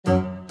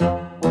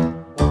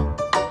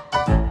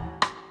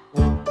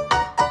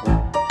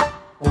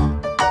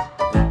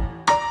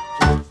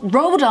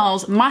Roald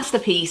Dahl's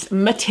masterpiece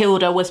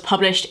Matilda was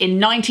published in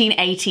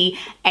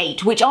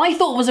 1988, which I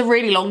thought was a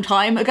really long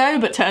time ago,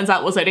 but turns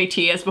out was only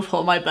 2 years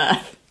before my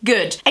birth.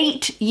 Good.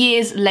 8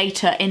 years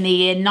later, in the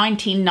year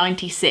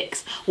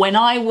 1996, when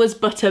I was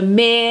but a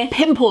mere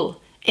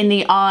pimple in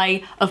the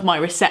eye of my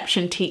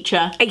reception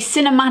teacher, a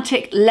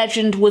cinematic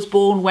legend was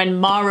born when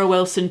Mara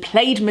Wilson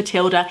played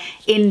Matilda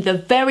in the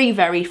very,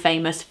 very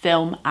famous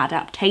film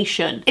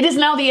adaptation. It is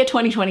now the year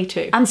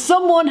 2022, and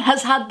someone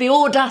has had the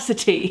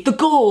audacity, the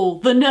gall,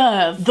 the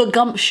nerve, the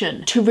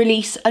gumption to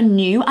release a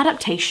new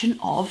adaptation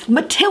of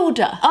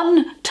Matilda.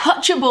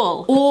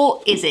 Untouchable.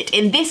 Or is it?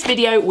 In this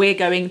video, we're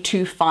going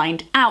to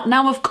find out.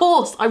 Now, of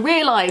course, I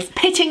realise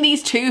pitting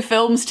these two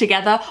films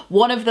together,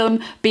 one of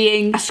them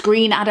being a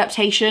screen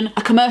adaptation,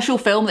 a commercial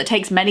film that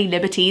takes many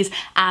liberties,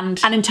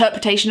 and an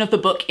interpretation of the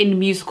book in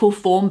musical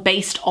form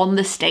based on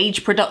the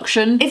stage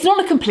production. It's not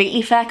a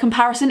completely fair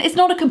comparison, it's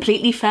not a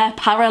completely fair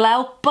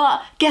parallel,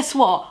 but guess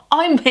what?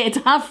 I'm here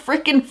to have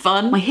freaking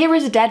fun. My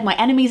heroes are dead, my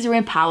enemies are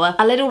in power.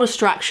 A little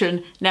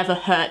distraction never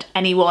hurt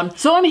anyone.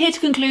 So I'm here to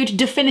conclude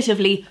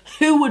definitively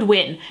who would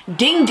win.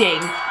 Ding ding,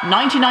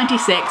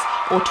 1996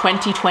 or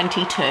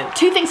 2022.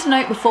 Two things to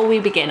note before we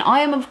begin. I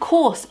am of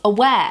course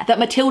aware that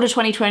Matilda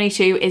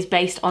 2022 is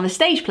based on a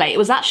stage play. It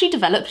was actually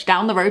developed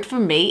down the road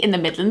from me in the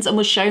Midlands and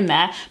was shown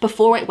there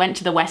before it went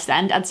to the West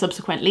End and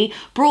subsequently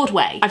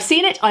Broadway. I've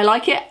seen it, I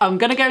like it, I'm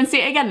gonna go and see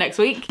it again next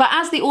week. But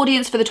as the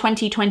audience for the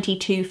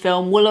 2022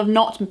 film will have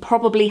not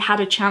probably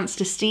had a chance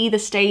to see the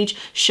stage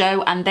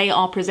show, and they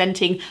are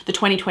presenting the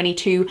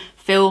 2022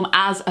 film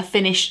as a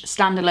finished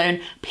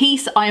standalone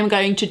piece, I am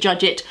going to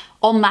judge it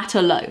on that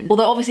alone.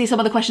 Although obviously some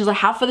of the questions I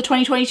have for the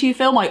 2022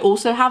 film I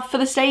also have for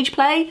the stage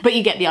play, but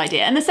you get the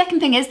idea. And the second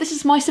thing is, this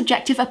is my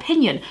subjective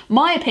opinion.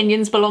 My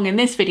opinions belong in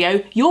this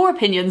video, your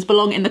opinions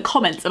belong in the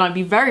comments, and I'd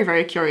be very,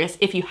 very curious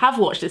if you have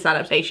watched this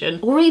adaptation,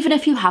 or even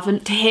if you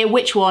haven't, to hear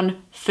which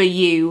one for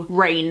you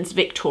reigns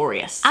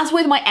victorious. As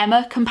with my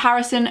Emma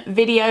comparison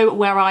video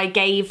where I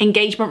gave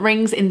engagement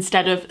rings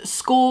instead of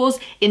scores,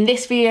 in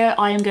this video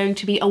I am going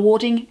to be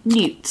awarding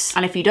newts.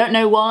 And if you don't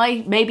know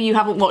why, maybe you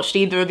haven't watched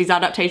either of these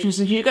adaptations,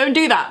 and you should go and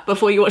do that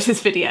before you watch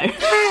this video.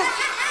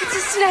 It's a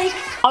snake.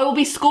 I will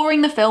be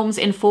scoring the films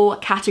in 4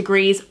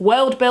 categories: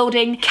 world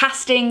building,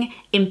 casting,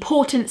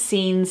 important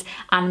scenes,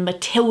 and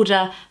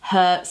Matilda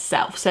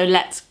herself. So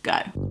let's go.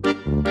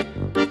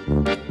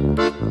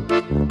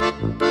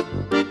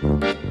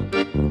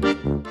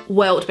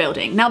 World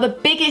building. Now, the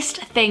biggest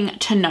thing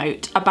to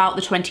note about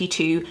the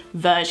 22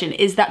 version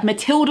is that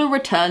Matilda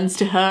returns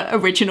to her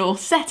original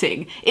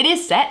setting. It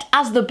is set,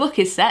 as the book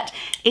is set,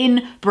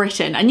 in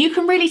Britain, and you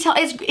can really tell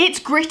it's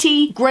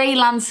gritty, grey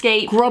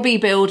landscape, grubby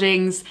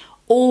buildings,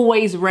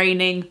 always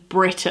raining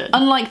Britain.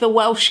 Unlike the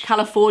Welsh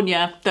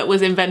California that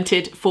was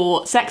invented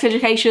for sex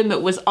education,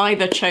 that was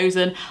either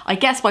chosen, I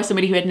guess, by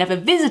somebody who had never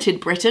visited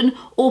Britain,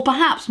 or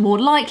perhaps more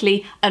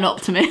likely, an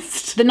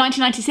optimist. The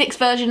 1996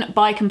 version,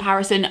 by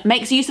comparison,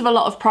 makes use of a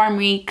lot of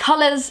primary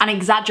colours and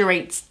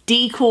exaggerates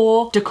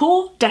decor.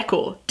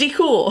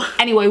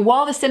 Anyway,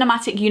 while the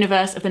cinematic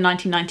universe of the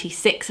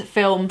 1996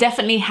 film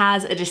definitely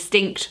has a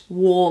distinct,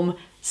 warm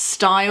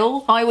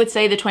style, I would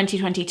say the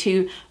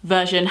 2022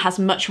 version has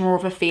much more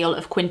of a feel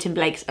of Quentin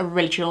Blake's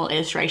original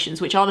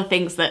illustrations, which are the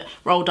things that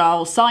Roald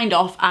Dahl signed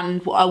off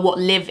and are what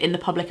live in the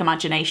public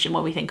imagination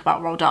when we think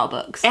about Roald Dahl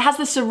books. It has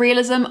the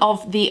surrealism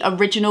of the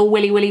original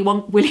Willy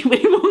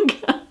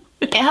Wonka.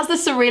 It has the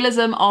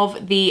surrealism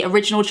of the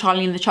original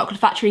Charlie and the Chocolate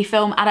Factory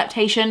film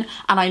adaptation,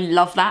 and I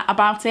love that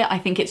about it. I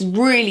think it's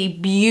really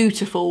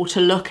beautiful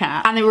to look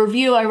at. And the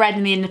review I read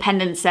in The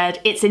Independent said,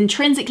 "It's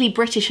intrinsically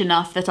British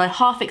enough that I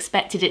half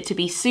expected it to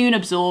be soon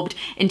absorbed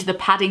into the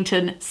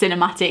Paddington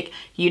cinematic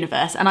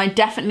universe." And I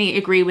definitely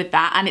agree with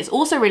that. And it's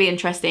also really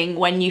interesting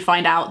when you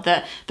find out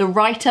that the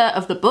writer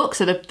of the book,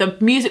 so the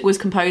music was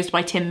composed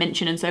by Tim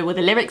Minchin and so were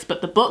the lyrics,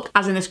 but the book,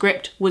 as in the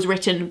script, was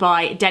written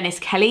by Dennis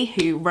Kelly,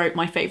 who wrote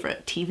my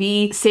favourite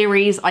TV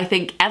series, I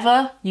think,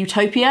 ever,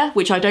 Utopia,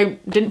 which I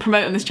didn't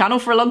promote on this channel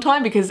for a long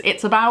time because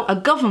it's about a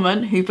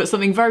government who put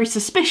something very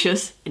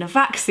suspicious in a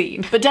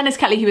vaccine. But Dennis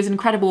Kelly, who is an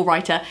incredible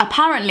writer,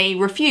 apparently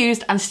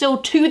refused and still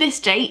to this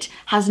date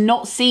has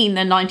not seen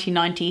the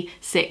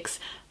 1996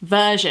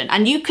 version.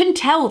 And you can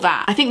tell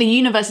that. I think the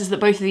universes that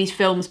both of these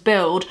films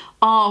build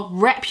are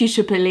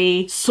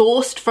reputably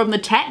sourced from the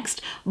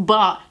text,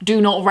 but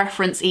do not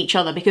reference each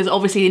other, because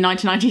obviously the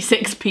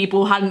 1996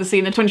 people hadn't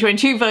seen the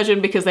 2022 version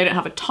because they don't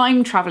have a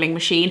time traveling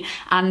machine,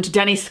 and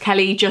Dennis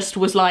Kelly just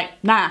was like,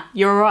 nah,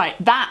 you're right.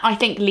 That, I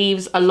think,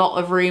 leaves a lot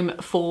of room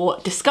for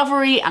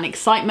discovery and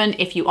excitement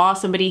if you are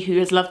somebody who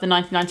has loved the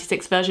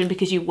 1996 version,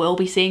 because you will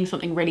be seeing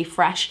something really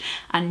fresh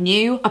and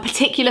new. A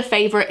particular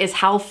favourite is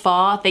how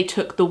far they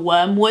took the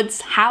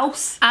Wormwood's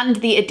house and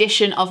the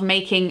addition of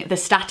making the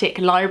static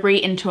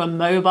library into a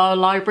mobile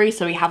library.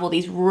 So we have all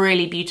these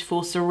really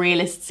beautiful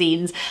surrealist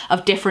scenes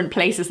of different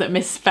places that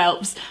Miss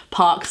Phelps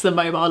parks the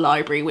mobile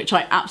library, which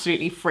I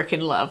absolutely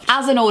freaking love.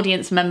 As an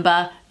audience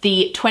member,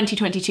 the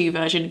 2022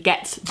 version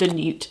gets the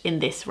newt in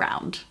this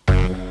round.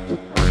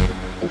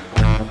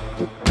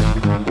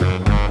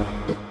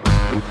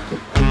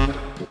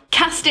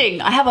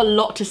 Casting. I have a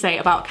lot to say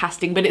about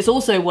casting, but it's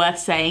also worth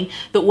saying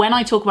that when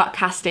I talk about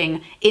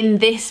casting in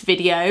this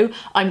video,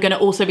 I'm going to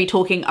also be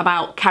talking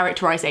about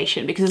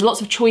characterization, because there's lots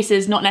of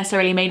choices not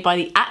necessarily made by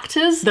the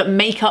actors that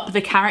make up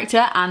the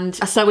character and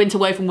are so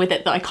interwoven with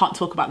it that I can't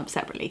talk about them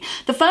separately.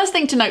 The first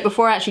thing to note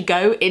before I actually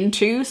go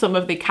into some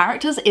of the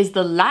characters is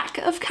the lack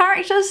of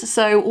characters.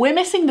 So we're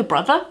missing the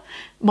brother.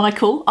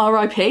 Michael,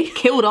 RIP,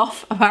 killed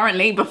off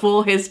apparently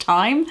before his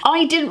time.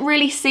 I didn't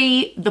really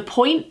see the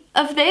point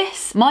of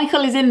this.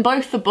 Michael is in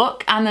both the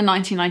book and the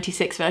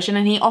 1996 version,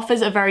 and he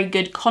offers a very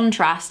good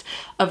contrast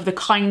of the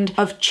kind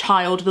of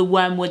child the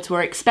Wormwoods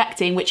were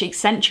expecting, which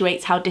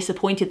accentuates how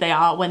disappointed they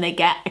are when they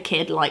get a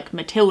kid like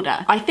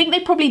Matilda. I think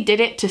they probably did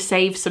it to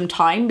save some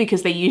time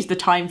because they used the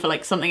time for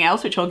like something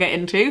else, which I'll get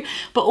into,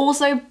 but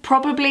also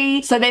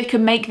probably so they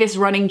could make this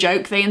running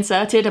joke they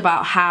inserted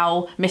about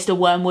how Mr.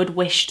 Wormwood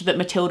wished that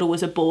Matilda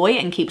was a boy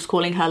and keeps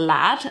calling her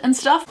lad and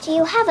stuff. Do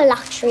you have a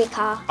luxury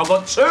car? I've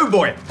got two,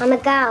 boy. I'm a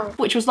girl.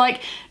 Which was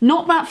like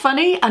not that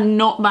funny and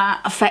not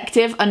that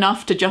effective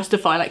enough to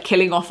justify like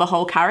killing off a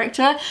whole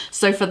character.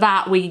 So for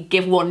that we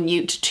give one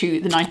newt to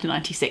the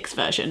 1996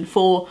 version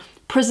for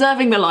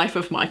preserving the life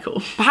of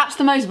Michael. Perhaps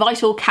the most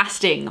vital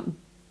casting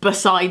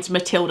besides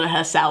Matilda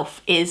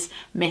herself is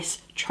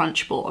Miss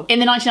Trunchbull. In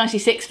the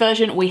 1996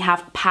 version we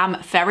have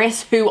Pam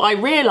Ferris, who I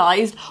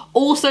realised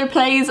also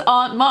plays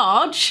Aunt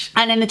Marge.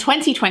 And in the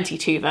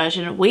 2022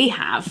 version we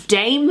have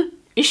Dame,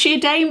 is she a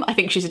dame? I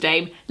think she's a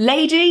dame.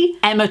 Lady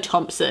Emma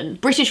Thompson.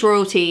 British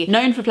royalty,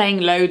 known for playing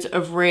loads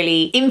of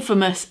really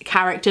infamous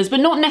characters, but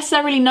not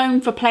necessarily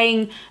known for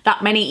playing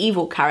that many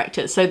evil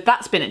characters. So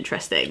that's been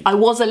interesting. I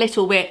was a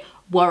little bit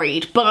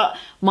worried, but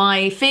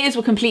my fears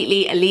were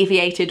completely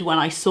alleviated when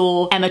I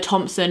saw Emma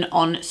Thompson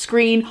on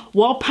screen,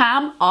 while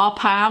Pam, our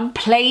Pam,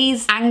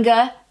 plays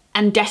anger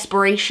and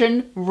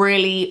desperation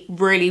really,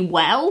 really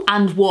well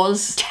and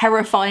was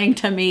terrifying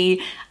to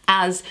me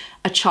as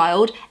a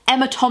child.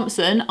 Emma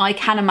Thompson, I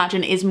can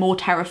imagine, is more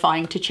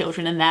terrifying to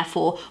children and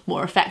therefore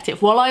more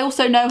effective. While I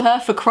also know her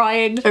for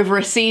crying over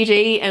a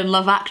CD in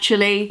Love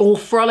Actually or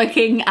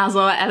frolicking as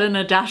our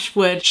Eleanor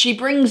Dashwood, she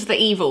brings the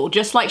evil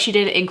just like she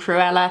did in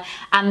Cruella,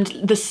 and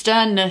the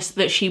sternness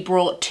that she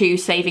brought to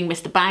Saving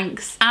Mr.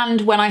 Banks.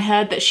 And when I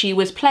heard that she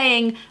was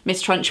playing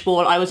Miss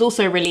Trunchbull, I was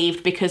also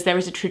relieved because there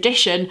is a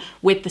tradition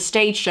with the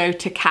stage show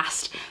to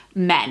cast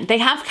men. They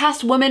have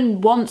cast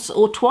women once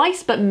or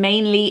twice, but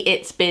mainly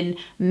it's been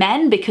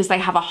men because they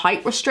have a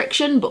height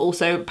restriction, but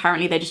also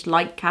apparently they just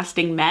like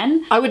casting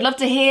men. I would love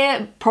to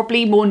hear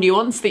probably more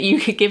nuance that you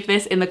could give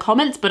this in the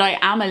comments, but I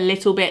am a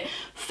little bit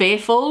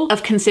fearful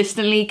of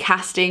consistently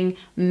casting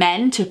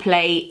men to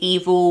play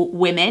evil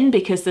women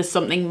because there's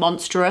something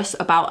monstrous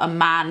about a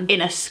man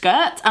in a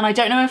skirt, and I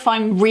don't know if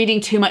I'm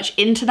reading too much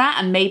into that,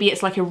 and maybe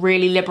it's like a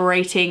really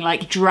liberating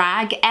like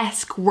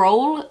drag-esque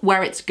role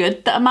where it's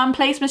good that a man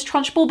plays Miss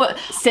Trunchbull, but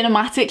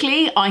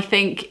cinematically I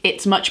think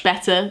it's much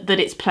better that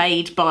it's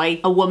played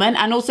by a woman,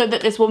 and also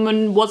that this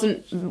woman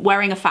wasn't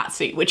wearing a fat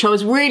suit, which I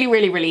was really,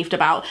 really relieved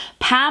about.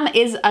 Pam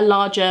is a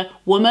larger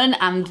woman,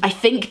 and I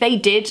think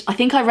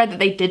I read that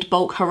they did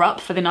bulk her up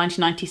for the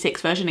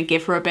 1996 version and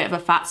give her a bit of a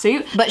fat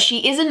suit, but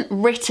she isn't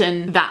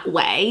written that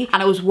way,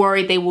 and I was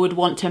worried they would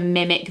want to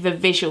mimic the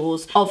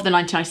visuals of the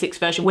 1996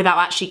 version without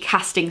actually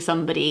casting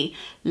somebody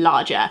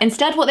larger.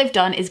 Instead, what they've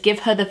done is give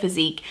her the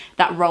physique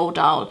that Roald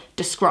Dahl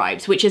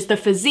describes, which is the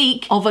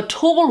physique of a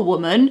tall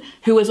woman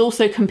who has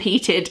also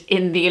competed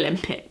in the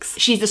Olympics.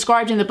 She's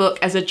described in the book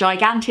as a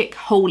gigantic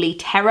holy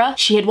terror.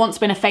 She had once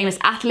been a famous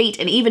athlete,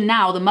 and even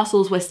now the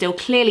muscles were still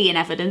clearly in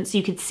evidence.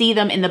 You could see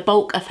them in the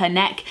bulk of her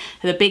neck,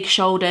 the big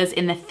shoulders,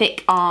 in the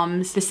thick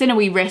arms, the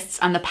sinewy wrists,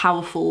 and the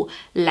powerful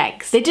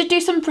legs. They did do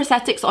some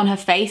prosthetics on her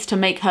face to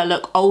make her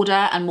look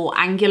older and more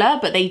angular,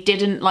 but they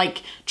didn't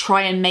like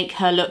try and make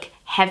her look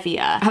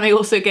heavier. And they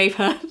also gave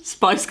her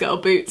Spice Girl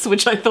boots,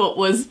 which I thought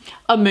was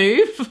a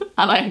move,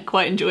 and I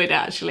quite enjoyed it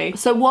actually.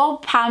 So while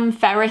Pam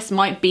Ferris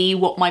might be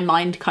what my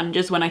mind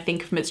conjures when I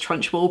think of Miss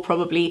Trunchbull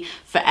probably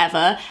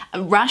forever,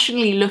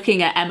 rationally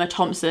looking at Emma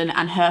Thompson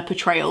and her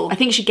portrayal, I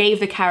think she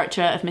gave the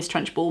character of Miss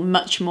Trunchbull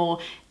much more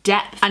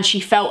depth, and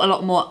she felt a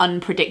lot more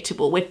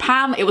unpredictable. With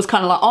Pam, it was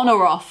kind of like on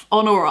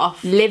or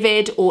off,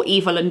 livid or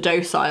evil and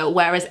docile,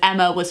 whereas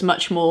Emma was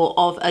much more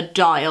of a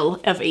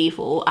dial of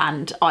evil,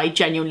 and I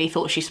genuinely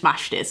thought she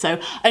smashed it. So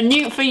a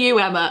newt for you,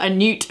 Emma, a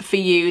newt for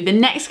you. The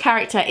next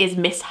character is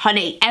Miss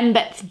Honey.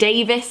 Embeth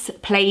Davis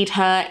played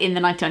her in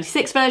the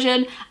 1996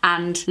 version,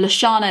 and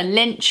Lashana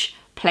Lynch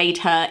played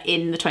her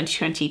in the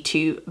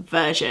 2022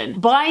 version.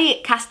 By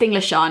casting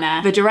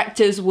Lashana, the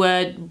directors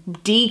were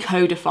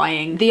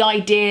decodifying the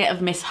idea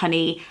of Miss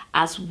Honey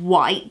as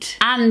white,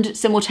 and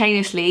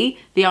simultaneously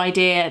the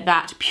idea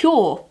that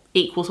pure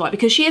equals white,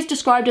 because she is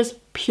described as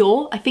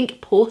pure, I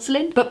think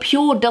porcelain, but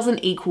pure doesn't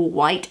equal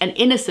white, and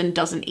innocent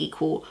doesn't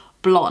equal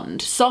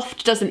blonde.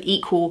 Soft doesn't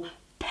equal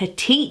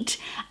petite,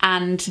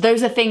 and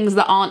those are things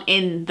that aren't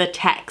in the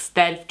text.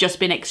 They've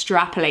just been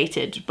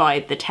extrapolated by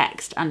the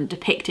text and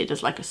depicted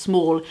as like a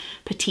small,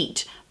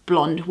 petite,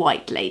 blonde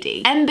white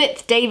lady.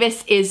 Embeth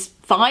Davis is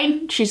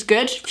fine, she's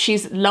good,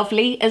 she's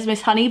lovely as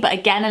Miss Honey, but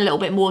again, a little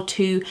bit more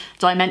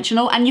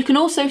two-dimensional. And you can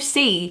also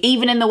see,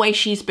 even in the way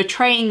she's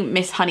portraying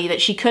Miss Honey,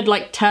 that she could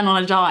like turn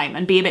on a dime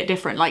and be a bit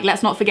different. Like,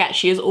 let's not forget,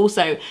 she is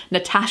also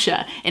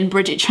Natasha in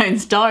Bridget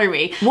Jones'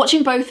 Diary.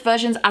 Watching both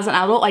versions as an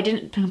adult, I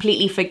didn't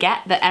completely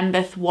forget that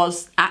Embeth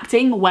was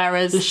acting,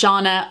 whereas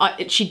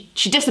Lashana,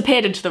 she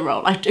disappeared into the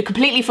role. I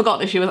completely forgot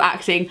that she was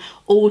acting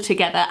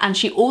altogether. And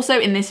she also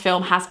in this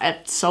film has a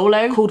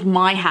solo called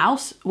My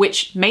House,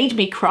 which made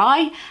me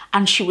cry,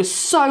 and she was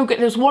so good.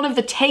 It was one of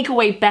the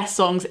takeaway best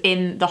songs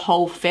in the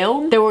whole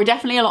film. There were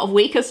definitely a lot of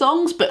weaker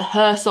songs, but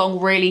her song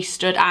really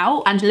stood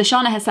out. And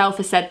Lashana herself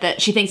has said that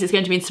she thinks it's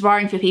going to be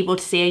inspiring for people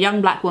to see a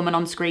young black woman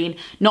on screen,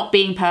 not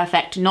being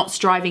perfect, not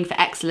striving for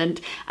excellent,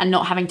 and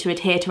not having to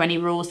adhere to any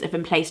rules that have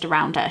been placed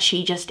around her.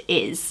 She just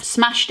is.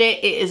 Smashed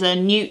it. It is a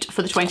newt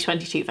for the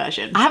 2022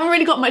 version. I haven't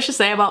really got much to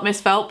say about Miss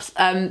Phelps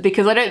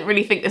because I don't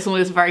really think this one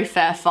was a very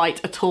fair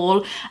fight at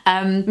all.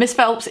 Miss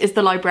Phelps is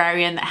the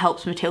librarian that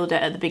helps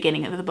Matilda at the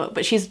beginning of the book,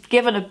 but she's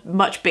given a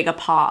much bigger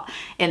part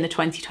in the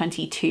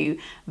 2022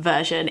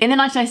 version. In the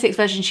 1996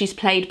 version, she's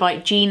played by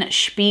Jean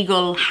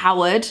Spiegel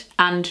Howard,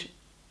 and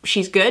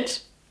she's good.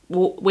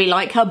 We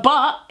like her,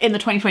 but in the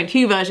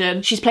 2022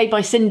 version, she's played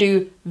by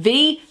Sindhu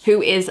V, who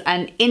is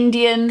an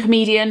Indian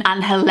comedian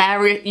and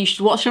hilarious. You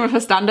should watch some of her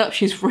stand-up,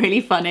 she's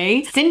really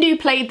funny. Sindhu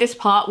played this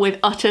part with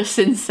utter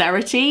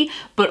sincerity,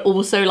 but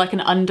also like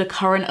an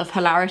undercurrent of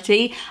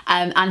hilarity,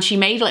 and she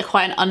made like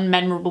quite an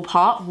unmemorable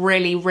part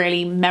really,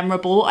 really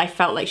memorable. I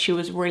felt like she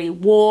was really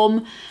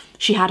warm.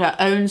 She had her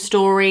own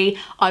story.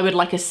 I would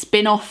like a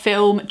spin-off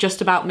film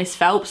just about Miss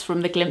Phelps from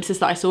the glimpses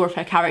that I saw of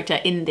her character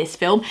in this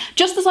film.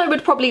 Just as I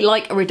would probably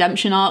like a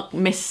redemption arc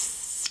Miss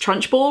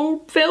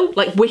Trunchbull film,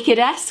 like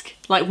Wicked-esque,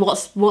 like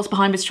what's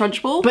behind Miss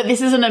Trunchbull. But this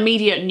is an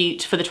immediate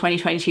newt for the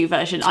 2022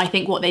 version. I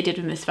think what they did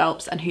with Miss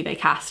Phelps and who they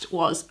cast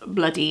was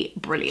bloody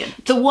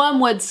brilliant. The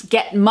Wormwoods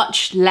get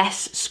much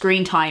less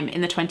screen time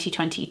in the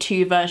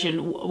 2022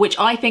 version, which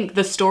I think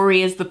the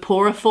story is the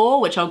poorer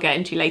for, which I'll get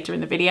into later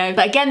in the video.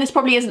 But again, this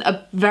probably isn't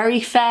a very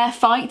fair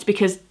fight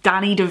because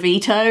Danny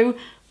DeVito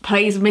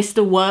plays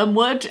Mr.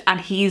 Wormwood and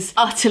he's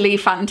utterly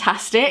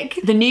fantastic.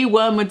 The new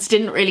Wormwoods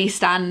didn't really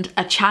stand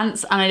a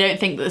chance, and I don't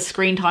think that the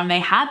screen time they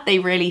had, they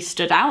really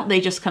stood out.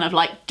 They just kind of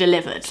like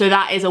delivered. So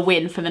that is a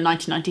win for the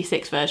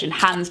 1996 version,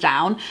 hands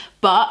down.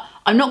 But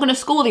I'm not going to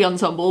score the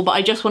ensemble, but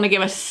I just want to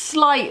give a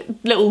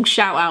slight little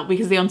shout out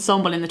because the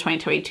ensemble in the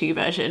 2022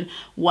 version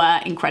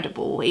were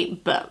incredible,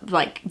 but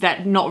like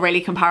they're not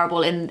really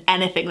comparable in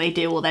anything they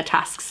do or their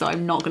tasks, so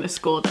I'm not going to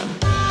score them.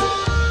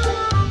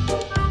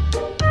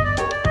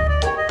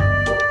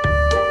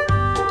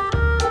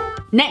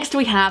 Next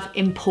we have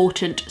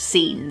important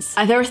scenes.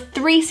 There are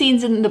 3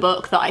 scenes in the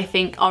book that I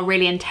think are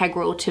really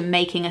integral to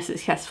making a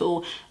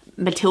successful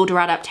Matilda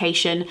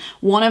adaptation.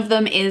 One of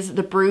them is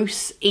the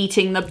Bruce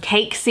eating the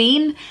cake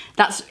scene.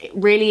 That's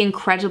really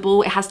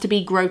incredible. It has to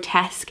be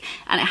grotesque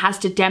and it has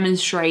to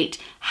demonstrate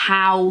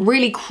how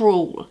really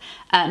cruel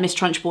Miss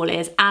Trunchbull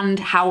is and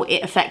how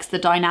it affects the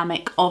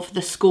dynamic of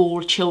the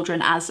school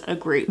children as a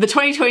group. The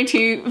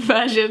 2022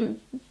 version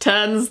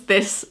turns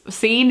this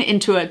scene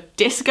into a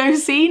disco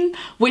scene,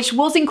 which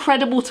was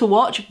incredible to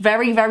watch.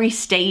 Very, very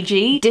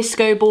stagey.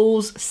 Disco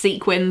balls,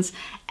 sequins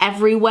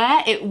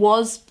everywhere. It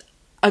was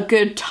a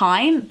good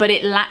time, but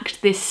it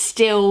lacked this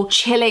still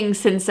chilling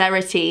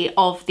sincerity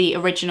of the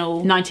original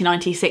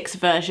 1996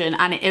 version,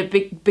 and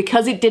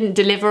because it didn't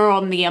deliver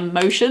on the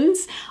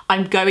emotions,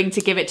 I'm going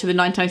to give it to the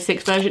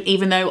 1996 version,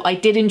 even though I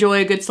did enjoy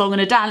a good song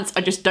and a dance.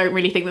 I just don't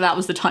really think that that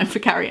was the time for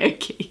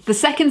karaoke. The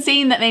second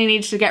scene that they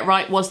needed to get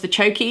right was the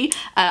chokey.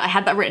 I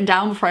had that written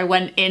down before I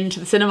went into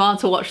the cinema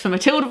to watch the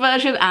Matilda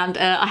version, and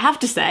I have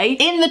to say,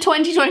 in the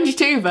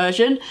 2022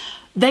 version,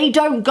 they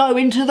don't go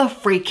into the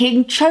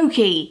freaking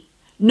chokey.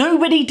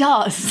 Nobody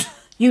does.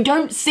 You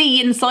don't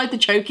see inside the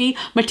chokey.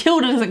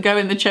 Matilda doesn't go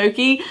in the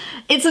chokey.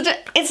 It's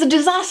a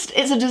disaster.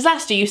 It's a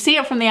disaster. You see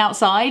it from the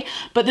outside,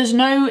 but it's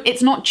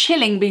not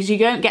chilling because you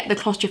don't get the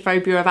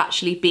claustrophobia of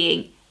actually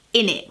being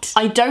in it.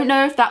 I don't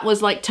know if that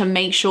was like to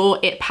make sure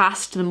it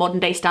passed the modern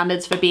day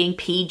standards for being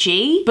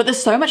PG, but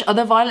there's so much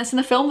other violence in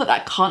the film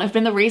that can't have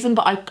been the reason,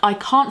 but I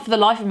can't for the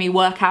life of me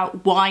work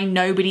out why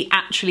nobody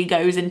actually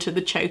goes into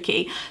the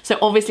chokey. So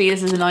obviously this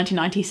is a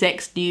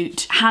 1996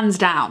 newt, hands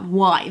down.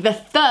 Why? The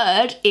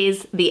third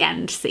is the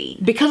end scene.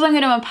 Because I'm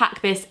going to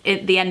unpack this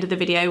at the end of the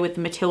video with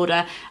the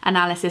Matilda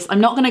analysis, I'm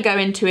not going to go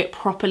into it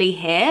properly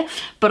here,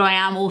 but I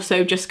am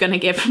also just going to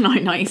give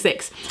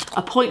 1996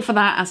 a point for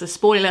that as a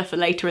spoiler for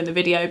later in the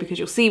video, because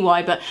you'll see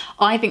why. But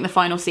I think the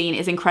final scene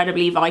is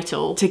incredibly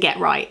vital to get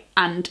right,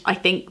 and I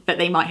think that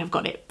they might have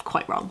got it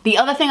quite wrong. The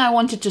other thing I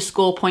wanted to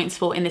score points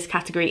for in this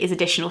category is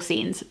additional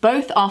scenes.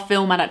 Both are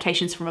film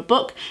adaptations from a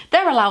book.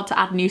 They're allowed to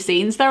add new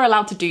scenes, they're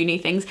allowed to do new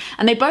things,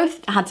 and they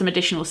both had some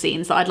additional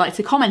scenes that I'd like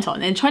to comment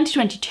on. In the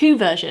 2022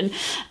 version,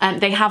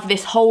 they have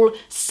this whole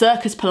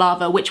circus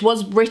palaver, which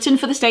was written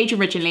for the stage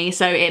originally,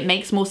 so it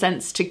makes more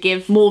sense to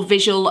give more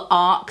visual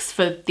arcs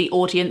for the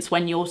audience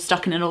when you're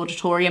stuck in an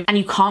auditorium and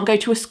you can't go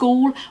to a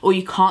school or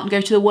you can't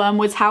go to the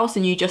Wormwoods house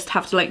and you just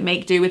have to like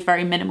make do with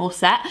very minimal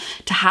set.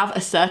 to have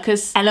a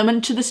circus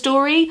element to the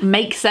story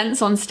make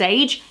sense on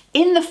stage.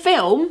 In the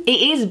film,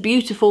 it is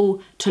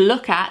beautiful to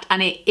look at,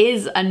 and it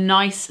is a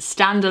nice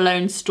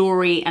standalone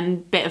story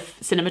and bit of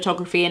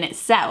cinematography in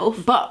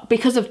itself. But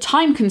because of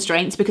time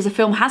constraints, because a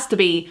film has to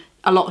be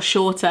a lot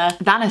shorter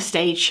than a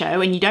stage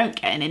show and you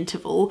don't get an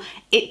interval,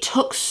 it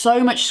took so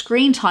much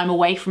screen time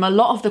away from a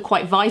lot of the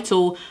quite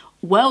vital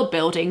world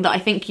building that I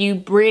think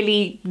you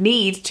really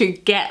need to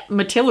get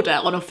Matilda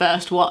on a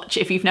first watch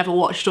if you've never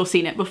watched or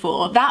seen it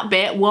before. That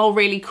bit, while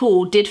really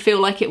cool, did feel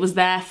like it was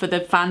there for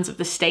the fans of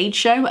the stage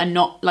show and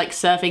not like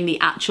serving the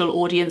actual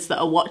audience that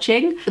are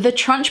watching. The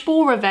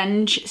Trunchbull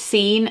revenge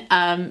scene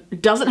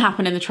doesn't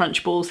happen in the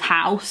Trunchbull's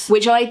house,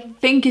 which I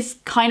think is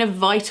kind of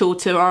vital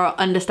to our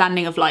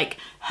understanding of like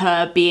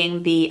her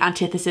being the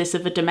antithesis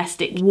of a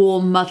domestic,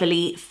 warm,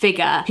 motherly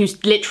figure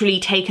who's literally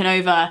taken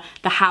over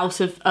the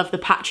house of the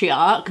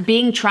patriarch.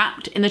 Being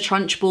trapped in the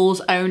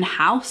Trunchbull's own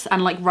house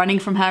and like running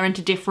from her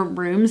into different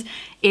rooms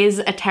is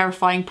a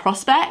terrifying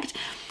prospect.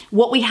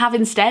 What we have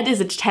instead is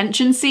a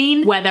detention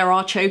scene where there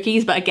are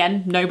chokies, but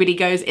again, nobody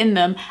goes in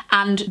them.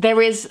 And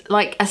there is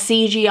like a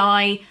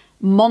CGI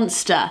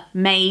monster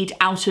made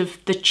out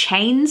of the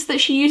chains that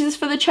she uses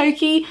for the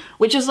chokey,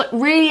 which is like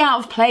really out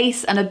of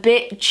place and a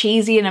bit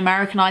cheesy and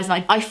Americanized.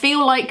 And I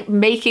feel like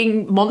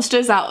making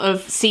monsters out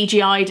of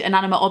CGI'd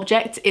inanimate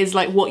objects is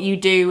like what you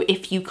do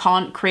if you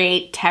can't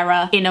create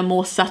terror in a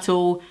more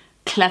subtle,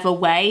 clever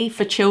way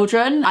for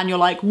children, and you're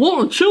like,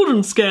 what are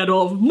children scared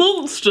of?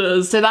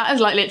 Monsters! So that is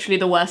like literally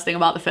the worst thing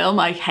about the film.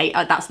 I hate,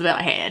 that's the bit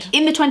I hated.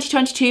 In the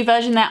 2022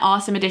 version, there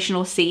are some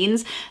additional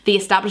scenes. The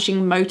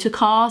establishing motor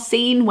car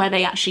scene where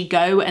they actually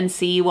go and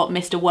see what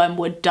Mr.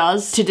 Wormwood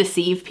does to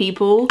deceive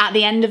people. At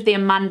the end of the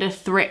Amanda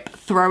Thripp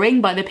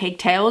throwing by the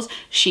pigtails,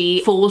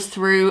 she falls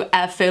through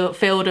a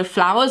field of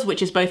flowers,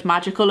 which is both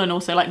magical and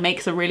also like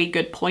makes a really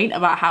good point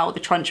about how the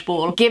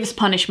Trunchbull gives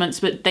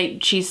punishments, but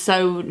she's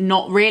so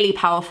not really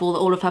powerful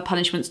that all of her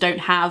punishments don't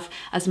have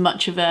as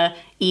much of a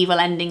evil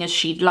ending as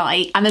she'd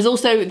like. And there's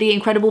also the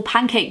incredible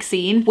pancake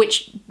scene,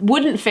 which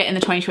wouldn't fit in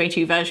the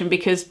 2022 version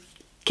because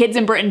kids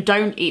in Britain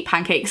don't eat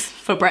pancakes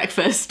for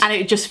breakfast, and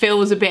it just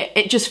feels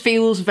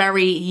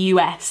very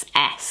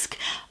US-esque.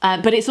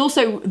 But it's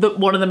also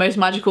one of the most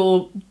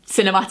magical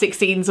cinematic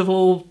scenes of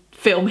all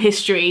film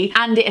history,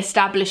 and it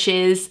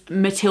establishes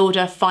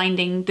Matilda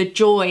finding the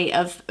joy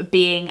of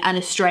being an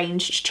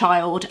estranged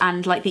child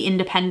and like the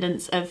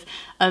independence of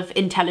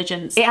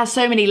intelligence. It has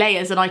so many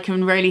layers and I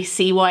can really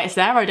see why it's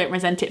there. I don't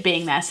resent it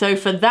being there. So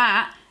for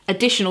that,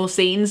 additional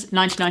scenes,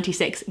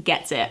 1996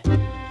 gets it.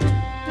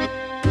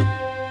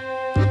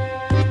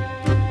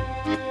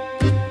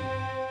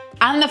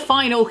 And the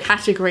final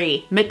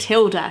category,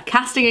 Matilda,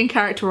 casting and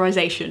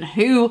characterization.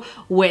 Who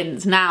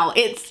wins? Now,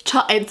 it's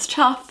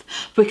tough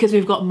because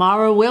we've got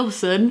Mara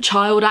Wilson,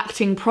 child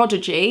acting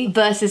prodigy,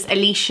 versus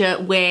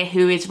Alisha Weir,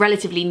 who is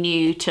relatively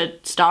new to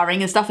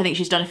starring and stuff. I think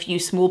she's done a few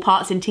small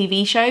parts in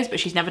TV shows, but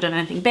she's never done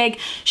anything big.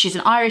 She's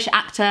an Irish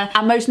actor,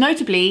 and most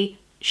notably,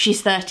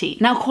 she's 30.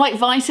 Now, quite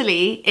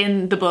vitally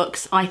in the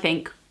books, I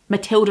think,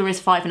 Matilda is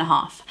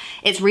 5.5.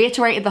 It's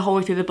reiterated the whole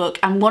way through the book,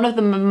 and one of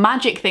the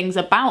magic things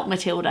about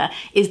Matilda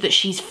is that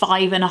she's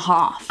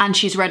 5.5 and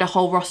she's read a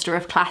whole roster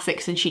of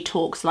classics and she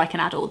talks like an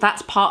adult.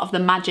 That's part of the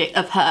magic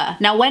of her.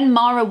 Now, when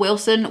Mara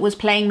Wilson was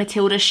playing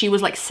Matilda, she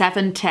was like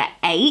 7 to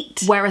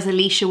 8, whereas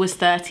Alisha was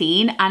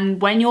 13,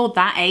 and when you're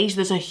that age,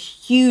 there's a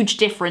huge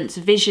difference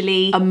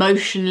visually,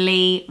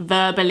 emotionally,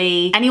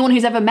 verbally. Anyone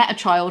who's ever met a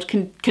child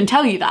can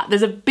tell you that.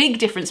 There's a big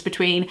difference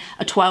between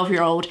a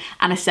 12-year-old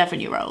and a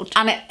 7-year-old.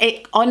 And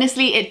it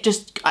honestly,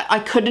 I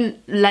couldn't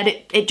let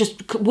it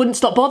just wouldn't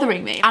stop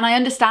bothering me. And I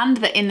understand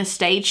that in the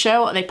stage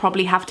show, they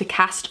probably have to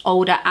cast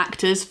older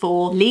actors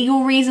for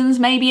legal reasons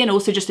maybe, and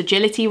also just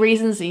agility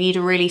reasons. You need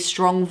a really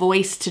strong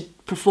voice to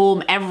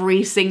perform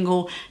every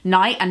single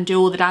night and do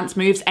all the dance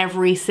moves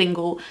every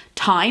single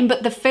time,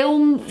 but the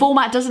film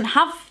format doesn't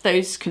have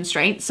those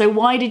constraints, so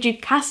why did you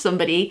cast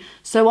somebody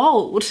so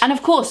old? And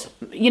of course,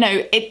 you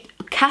know,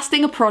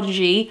 casting a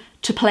prodigy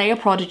to play a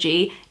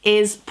prodigy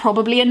is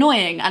probably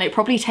annoying, and it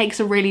probably takes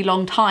a really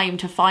long time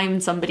to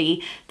find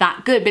somebody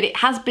that good, but it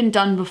has been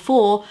done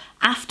before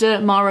after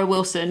Mara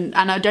Wilson,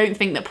 and I don't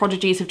think that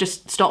prodigies have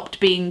just stopped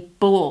being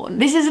born.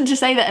 This isn't to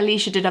say that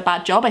Alisha did a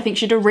bad job. I think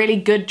she did a really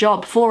good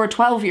job for a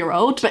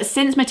 12-year-old, but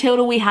since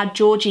Matilda, we had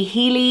Georgie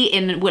Healey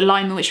in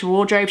Lion, the Witch and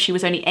Wardrobe. She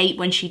was only 8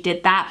 when she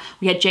did that.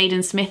 We had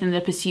Jaden Smith in The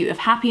Pursuit of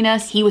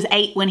Happiness. He was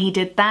 8 when he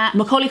did that.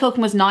 Macaulay Culkin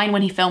was 9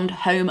 when he filmed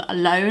Home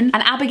Alone,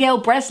 and Abigail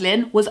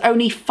Breslin was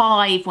only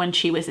 5 when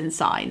she was in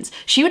Signs.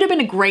 She would have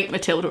been a great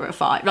Matilda at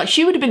 5. Like,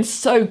 she would have been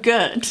so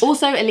good.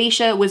 Also,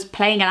 Alisha was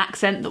playing an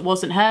accent that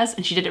wasn't hers,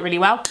 and she did it really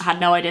well. I had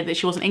no idea that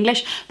she wasn't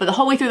English, but the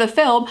whole way through the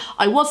film,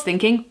 I was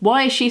thinking,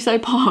 why is she so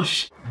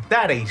posh?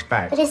 Daddy's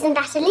back. But isn't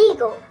that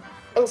illegal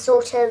and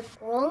sort of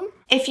wrong?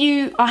 If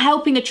you are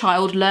helping a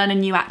child learn a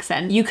new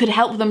accent, you could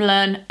help them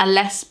learn a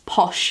less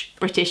posh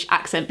British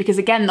accent, because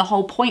again, the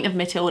whole point of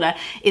Matilda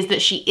is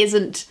that she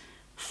isn't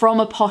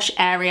from a posh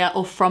area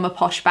or from a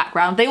posh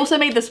background. They also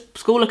made this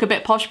school look a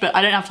bit posh, but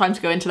I don't have time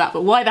to go into that,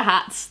 but why the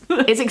hats?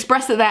 It's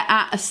expressed that they're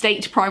at a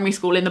state primary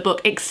school in the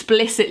book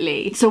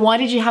explicitly. So why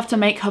did you have to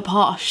make her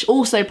posh?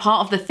 Also,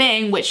 part of the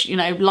thing, which, you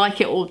know, like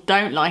it or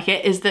don't like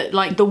it, is that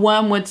like the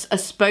Wormwoods are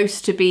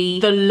supposed to be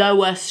the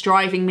lower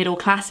striving middle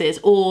classes,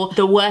 or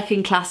the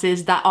working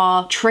classes that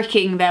are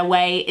tricking their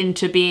way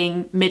into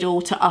being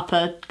middle to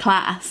upper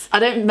class. I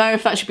don't know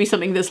if that should be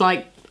something that's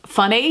like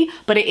funny,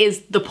 but it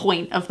is the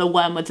point of the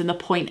Wormwoods and the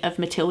point of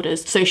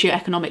Matilda's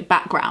socioeconomic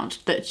background,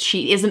 that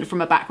she isn't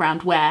from a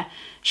background where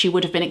she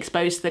would have been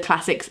exposed to the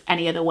classics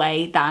any other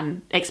way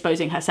than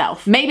exposing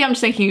herself. Maybe I'm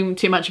just thinking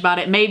too much about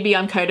it. Maybe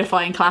I'm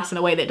codifying class in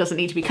a way that doesn't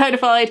need to be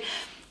codified.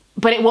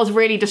 But it was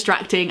really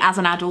distracting as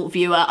an adult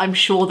viewer. I'm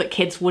sure that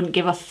kids wouldn't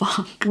give a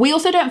fuck. We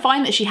also don't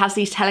find that she has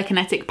these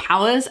telekinetic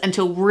powers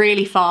until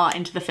really far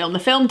into the film. The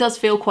film does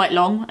feel quite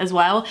long as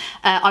well.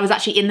 I was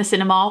actually in the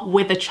cinema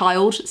with a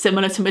child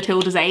similar to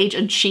Matilda's age,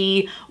 and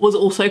she was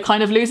also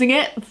kind of losing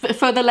it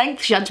for the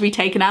length. She had to be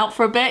taken out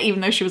for a bit,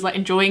 even though she was like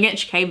enjoying it.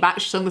 She came back,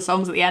 she sung the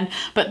songs at the end.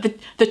 But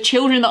the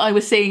children that I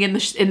was seeing in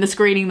the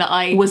screening that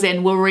I was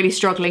in were really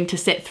struggling to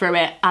sit through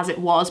it as it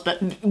was.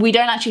 But we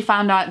don't actually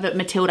find out that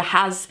Matilda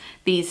has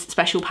these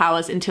special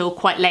powers until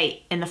quite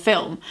late in the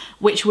film,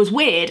 which was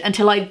weird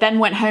until I then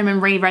went home and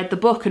reread the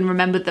book and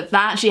remembered that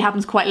that actually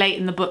happens quite late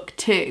in the book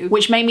too,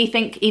 which made me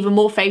think even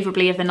more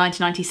favourably of the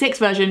 1996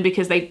 version,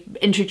 because they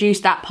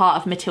introduced that part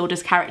of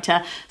Matilda's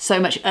character so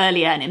much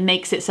earlier, and it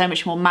makes it so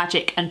much more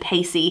magic and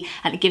pacey,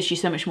 and it gives you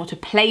so much more to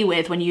play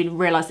with when you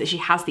realise that she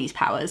has these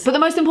powers. But the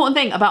most important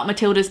thing about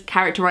Matilda's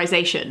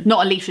characterisation,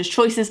 not Alisha's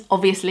choices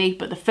obviously,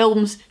 but the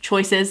film's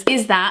choices,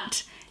 is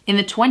that in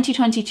the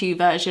 2022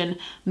 version,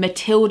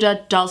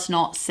 Matilda does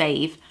not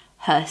save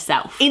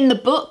herself. In the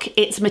book,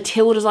 it's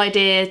Matilda's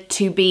idea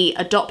to be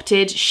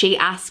adopted. She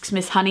asks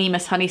Miss Honey.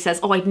 Miss Honey says,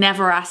 "Oh, I'd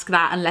never ask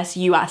that unless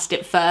you asked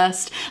it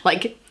first."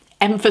 Like,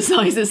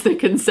 emphasises the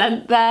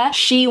consent there.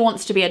 She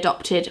wants to be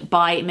adopted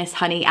by Miss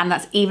Honey, and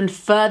that's even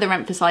further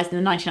emphasised in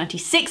the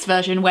 1996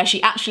 version, where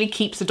she actually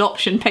keeps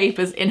adoption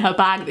papers in her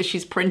bag that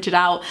she's printed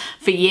out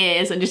for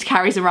years and just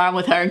carries around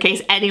with her in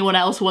case anyone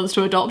else wants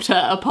to adopt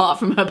her apart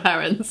from her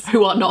parents,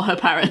 who are not her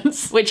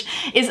parents, which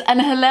is an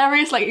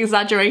hilarious like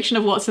exaggeration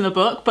of what's in the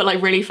book, but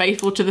like really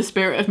faithful to the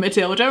spirit of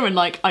Matilda, and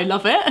like I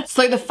love it.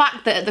 So the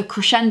fact that the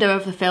crescendo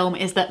of the film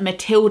is that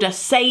Matilda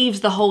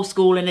saves the whole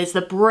school and is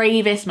the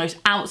bravest, most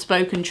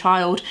outspoken child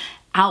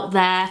out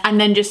there,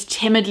 and then just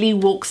timidly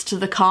walks to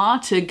the car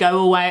to go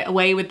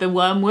away with the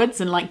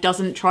Wormwoods and like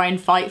doesn't try and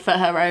fight for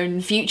her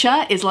own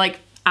future, is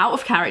like out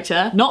of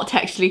character, not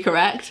textually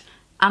correct,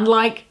 and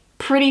like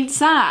pretty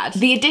sad.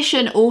 The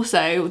addition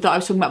also that I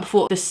was talking about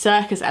before, the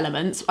circus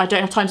elements, I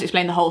don't have time to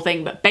explain the whole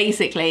thing, but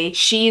basically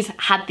she's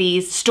had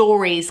these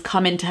stories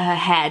come into her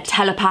head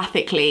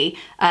telepathically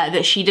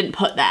that she didn't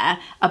put there,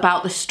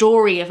 about the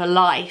story of a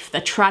life, the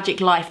tragic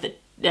life that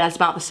it's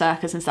about the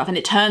circus and stuff, and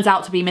it turns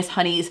out to be Miss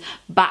Honey's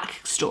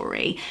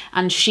backstory,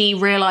 and she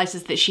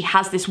realises that she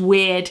has this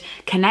weird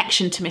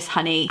connection to Miss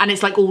Honey, and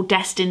it's like all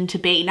destined to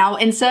be. Now,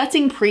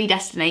 inserting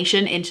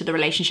predestination into the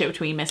relationship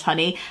between Miss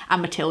Honey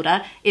and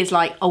Matilda is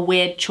like a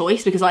weird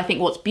choice, because I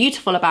think what's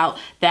beautiful about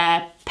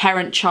their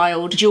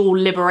parent-child dual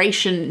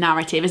liberation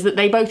narrative is that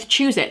they both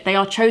choose it. They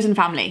are chosen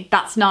family.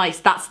 That's nice.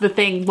 That's the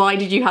thing. Why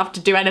did you have to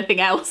do anything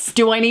else?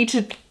 Do I need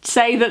to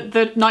say that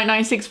the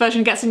 1996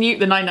 version gets a newt?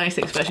 The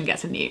 1996 version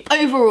gets a newt.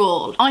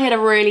 Overall, I had a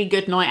really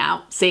good night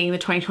out seeing the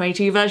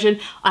 2022 version.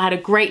 I had a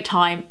great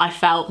time. I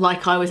felt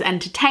like I was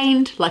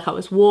entertained, like I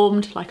was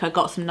warmed, like I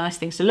got some nice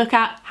things to look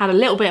at, had a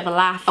little bit of a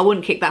laugh. I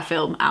wouldn't kick that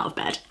film out of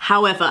bed.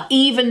 However,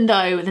 even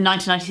though the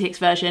 1996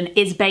 version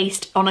is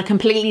based on a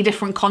completely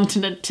different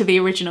continent to the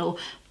original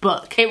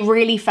book, it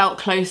really felt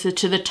closer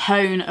to the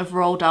tone of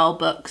Roald Dahl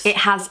books. It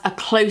has a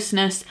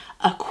closeness,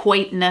 a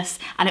quaintness,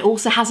 and it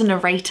also has a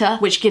narrator,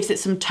 which gives it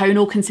some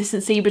tonal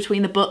consistency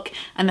between the book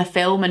and the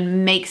film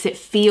and makes it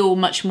feel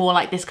much more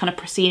like this kind of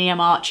proscenium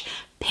arch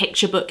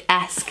picture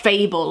book-esque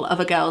fable of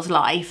a girl's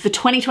life. The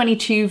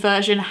 2022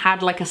 version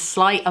had like a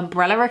slight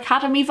Umbrella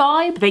Academy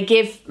vibe. They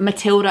give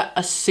Matilda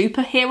a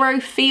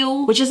superhero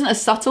feel, which isn't as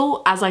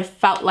subtle as I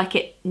felt like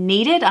it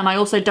needed, and I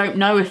also don't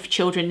know if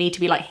children need to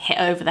be like hit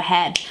over the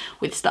head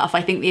with stuff.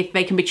 I think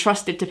they can be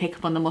trusted to pick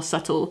up on the more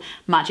subtle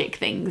magic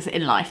things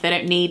in life. They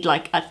don't need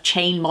like a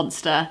chain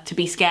monster to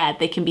be scared.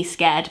 They can be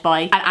scared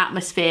by an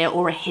atmosphere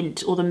or a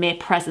hint or the mere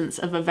presence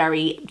of a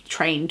very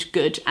trained,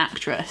 good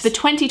actress. The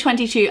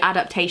 2022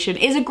 adaptation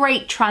is a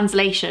great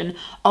translation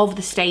of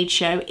the stage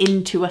show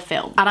into a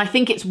film, and I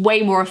think it's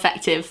way more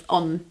effective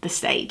on the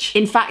stage.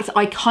 In fact,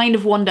 I kind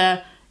of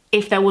wonder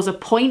if there was a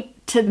point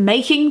to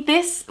making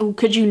this, or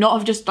could you not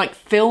have just like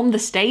filmed the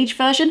stage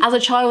version? As a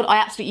child, I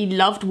absolutely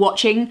loved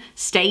watching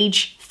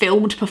stage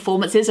filmed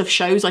performances of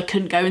shows I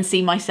couldn't go and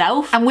see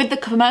myself. And with the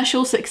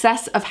commercial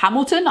success of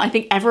Hamilton, I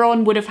think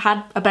everyone would have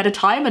had a better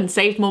time and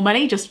saved more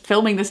money just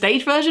filming the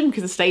stage version,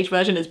 because the stage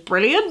version is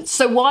brilliant.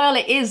 So while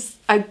it is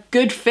a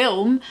good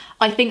film,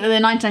 I think that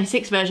the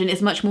 1996 version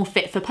is much more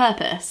fit for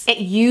purpose. It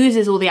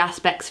uses all the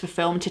aspects for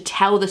film to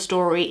tell the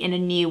story in a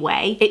new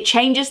way. It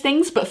changes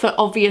things, but for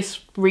obvious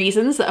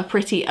reasons that are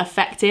pretty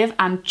effective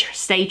and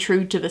stay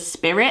true to the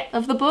spirit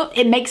of the book.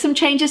 It makes some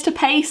changes to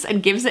pace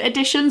and gives it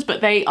additions, but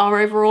they are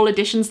overall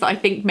additions that I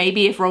think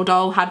maybe if Roald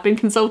Dahl had been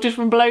consulted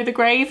from below the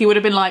grave, he would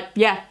have been like,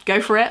 yeah,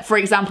 go for it. For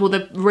example,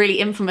 the really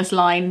infamous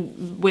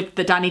line with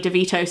the Danny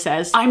DeVito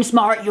says, "I'm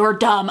smart, you're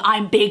dumb,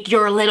 I'm big,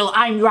 you're little,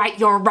 I'm right,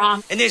 you're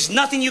wrong. And there's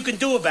nothing you can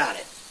do about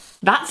it."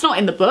 That's not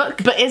in the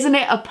book, but isn't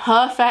it a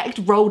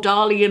perfect Roald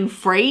Dahlian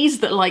phrase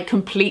that like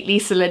completely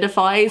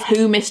solidifies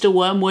who Mr.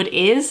 Wormwood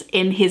is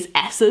in his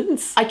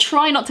essence? I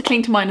try not to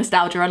cling to my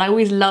nostalgia, and I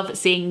always love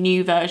seeing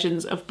new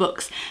versions of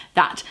books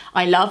that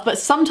I love, but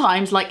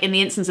sometimes, like in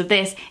the instance of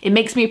this, it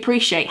makes me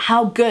appreciate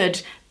how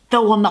good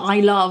the one that I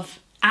love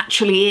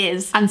actually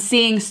is, and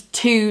seeing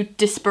two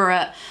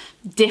disparate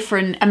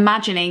different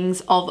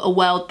imaginings of a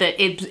world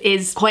that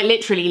is quite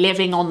literally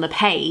living on the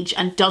page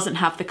and doesn't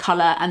have the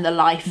colour and the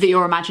life that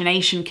your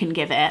imagination can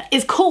give it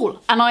is cool,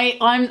 and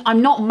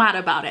I'm not mad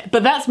about it.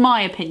 But that's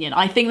my opinion.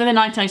 I think that the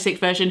 1996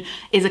 version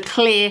is a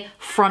clear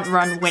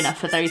front-run winner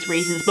for those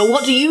reasons. But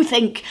what do you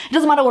think? It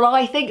doesn't matter what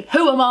I think.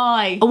 Who am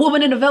I? A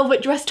woman in a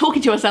velvet dress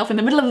talking to herself in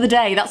the middle of the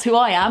day. That's who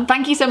I am.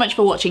 Thank you so much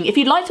for watching. If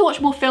you'd like to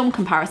watch more film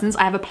comparisons,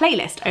 I have a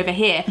playlist over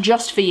here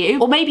just for you.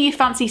 Or maybe you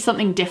fancy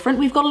something different.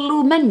 We've got a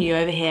little menu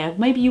over here.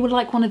 Maybe you would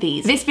like one of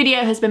these. This video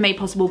has been made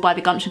possible by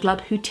the Gumption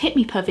Club, who tip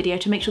me per video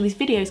to make sure these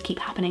videos keep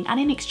happening, and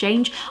in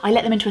exchange I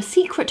let them into a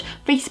secret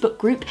Facebook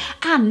group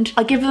and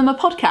I give them a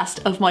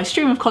podcast of my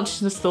stream of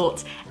consciousness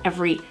thoughts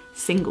every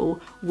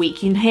single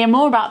week. You can hear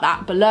more about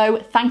that below.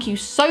 Thank you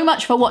so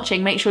much for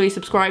watching. Make sure you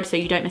subscribe so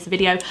you don't miss a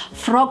video.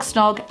 Frog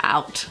Snog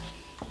out.